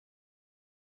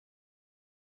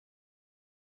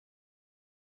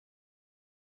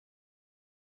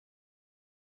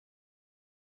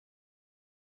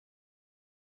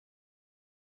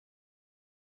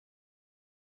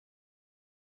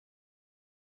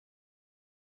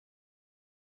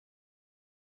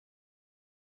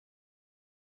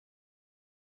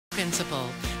Principal,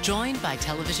 joined by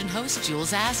television host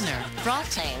Jules Asner. Brought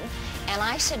to And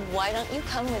I said, why don't you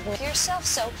come with me yourself?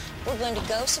 So we're going to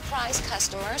go surprise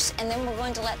customers, and then we're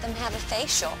going to let them have a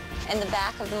facial in the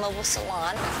back of the mobile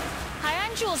salon. Hi,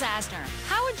 I'm Jules Asner.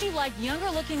 How would you like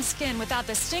younger-looking skin without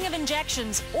the sting of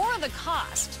injections or the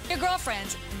cost? Your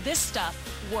girlfriends, this stuff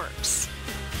works.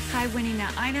 Hi, Winnie. Now,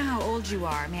 I know how old you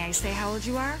are. May I say how old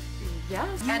you are?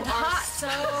 Yes. You and are hot. So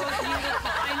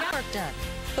beautiful. I know. Work done.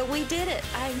 But we did it.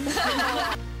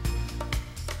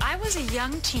 I was a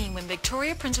young teen when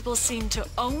Victoria Principal seemed to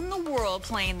own the world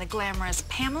playing the glamorous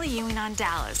Pamela Ewing on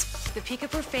Dallas. The peak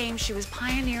of her fame, she was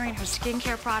pioneering her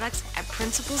skincare products at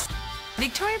Principal's.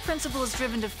 Victoria Principal is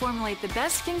driven to formulate the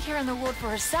best skincare in the world for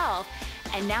herself,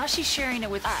 and now she's sharing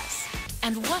it with us.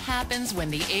 And what happens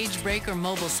when the Age Breaker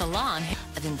mobile salon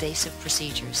Of invasive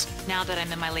procedures. Now that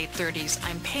I'm in my late 30s,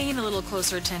 I'm paying a little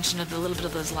closer attention to a little bit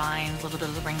of those lines, a little bit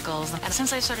of the wrinkles. And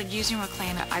since I started using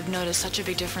Reclaim, I've noticed such a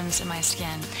big difference in my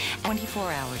skin.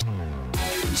 24 hours.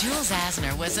 Jules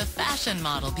Asner was a fashion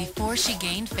model before she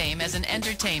gained fame as an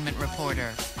entertainment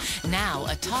reporter. Now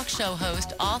a talk show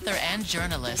host, author, and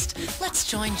journalist. Let's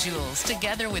join Jules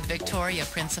together with Victoria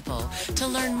Principal to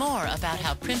learn more about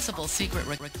how Principal's Secret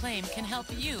Reclaim can help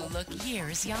you look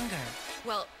years younger.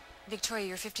 Well, Victoria,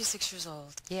 you're 56 years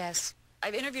old. Yes.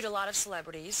 I've interviewed a lot of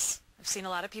celebrities. I've seen a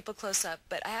lot of people close up,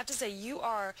 but I have to say you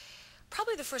are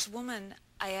probably the first woman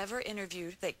I ever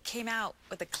interviewed that came out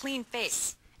with a clean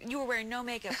face. You were wearing no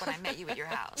makeup when I met you at your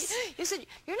house. You said,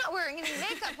 you're not wearing any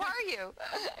makeup, are you?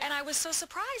 And I was so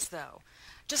surprised, though,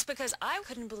 just because I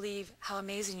couldn't believe how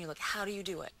amazing you look. How do you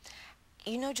do it?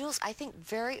 You know, Jules, I think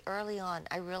very early on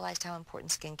I realized how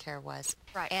important skincare was.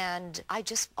 Right. And I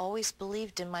just always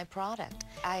believed in my product.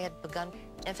 I had begun,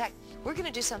 in fact, we're going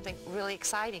to do something really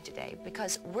exciting today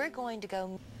because we're going to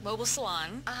go Mobile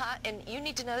salon. and you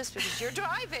need to know this because you're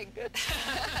driving.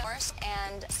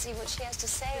 And see what she has to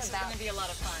say This about. is going to be a lot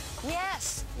of fun.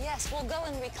 Yes, we'll go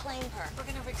and reclaim her. We're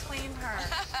going to reclaim her.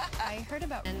 I heard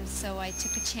about it, and so I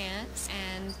took a chance,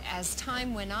 and as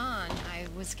time went on, I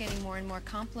was getting more and more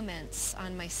compliments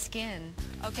on my skin.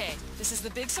 Okay, this is the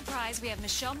big surprise. We have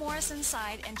Michelle Morris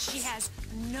inside, and she has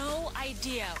no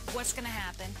idea what's going to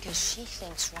happen. Because she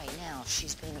thinks right now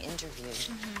she's being interviewed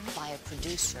by a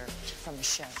producer from a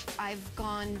show. I've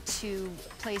gone to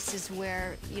places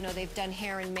where, you know, they've done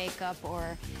hair and makeup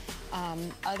or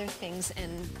other things,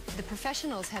 and the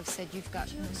professionals have said you've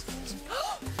got...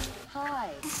 Hi,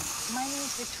 my name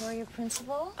is Victoria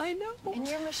Principal. I know. And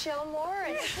you're Michelle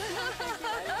Morris.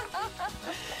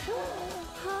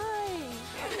 Hi.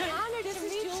 Honored to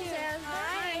meet you.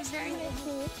 Hi. Very nice to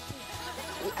meet you.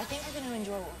 I think you're going to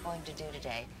enjoy what we're going to do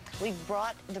today. We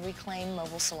brought the Reclaim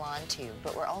Mobile Salon to you,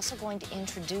 but we're also going to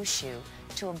introduce you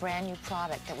to a brand new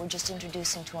product that we're just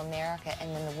introducing to America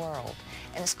and in the world.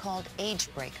 And it's called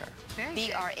Age Breaker.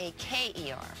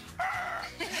 B-R-A-K-E-R.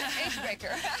 Age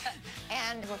Breaker.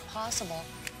 And we're possible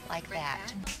like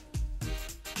that.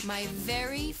 My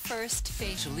very first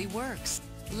facially works.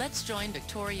 Let's join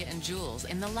Victoria and Jules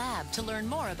in the lab to learn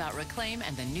more about Reclaim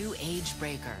and the new Age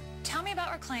Breaker. Tell me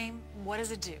about Reclaim. What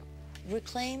does it do?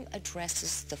 Reclaim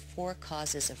addresses the 4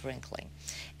 causes of wrinkling.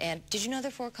 And did you know there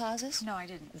are 4 causes? No, I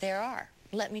didn't. There are.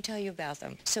 Let me tell you about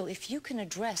them. So if you can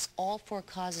address all 4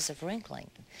 causes of wrinkling,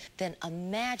 then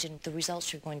imagine the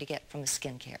results you're going to get from the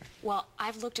skincare. Well,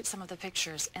 I've looked at some of the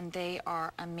pictures, and they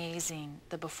are amazing,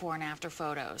 the before and after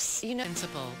photos. You know,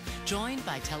 Principal, joined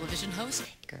by television host.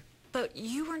 But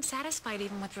you weren't satisfied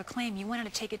even with Reclaim. You wanted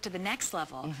to take it to the next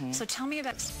level. So tell me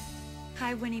about...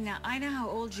 Hi, Winnie. Now, I know how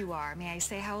old you are. May I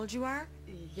say how old you are?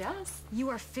 Yes. You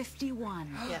are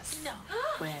 51. Yes. No.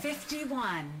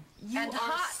 51. You And are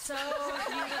hot. so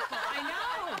beautiful. I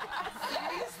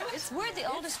know. we're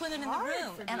the oldest women in the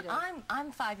room, and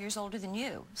I'm 5 years older than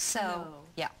you. So,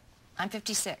 yeah, I'm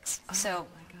 56. So,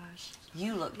 my gosh.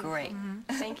 you look great.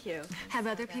 Thank you. Have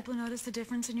other people noticed the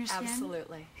difference in your skin?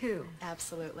 Absolutely. Who?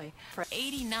 Absolutely. For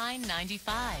 $89.95.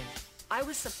 I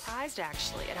was surprised,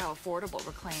 actually, at how affordable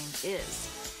Reclaim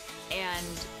is. And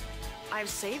I've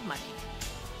saved money.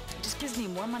 It just gives me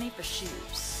more money for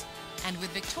shoes. And with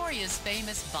Victoria's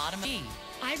famous bottom E.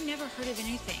 I've never heard of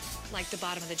anything like the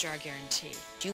bottom of the jar guarantee.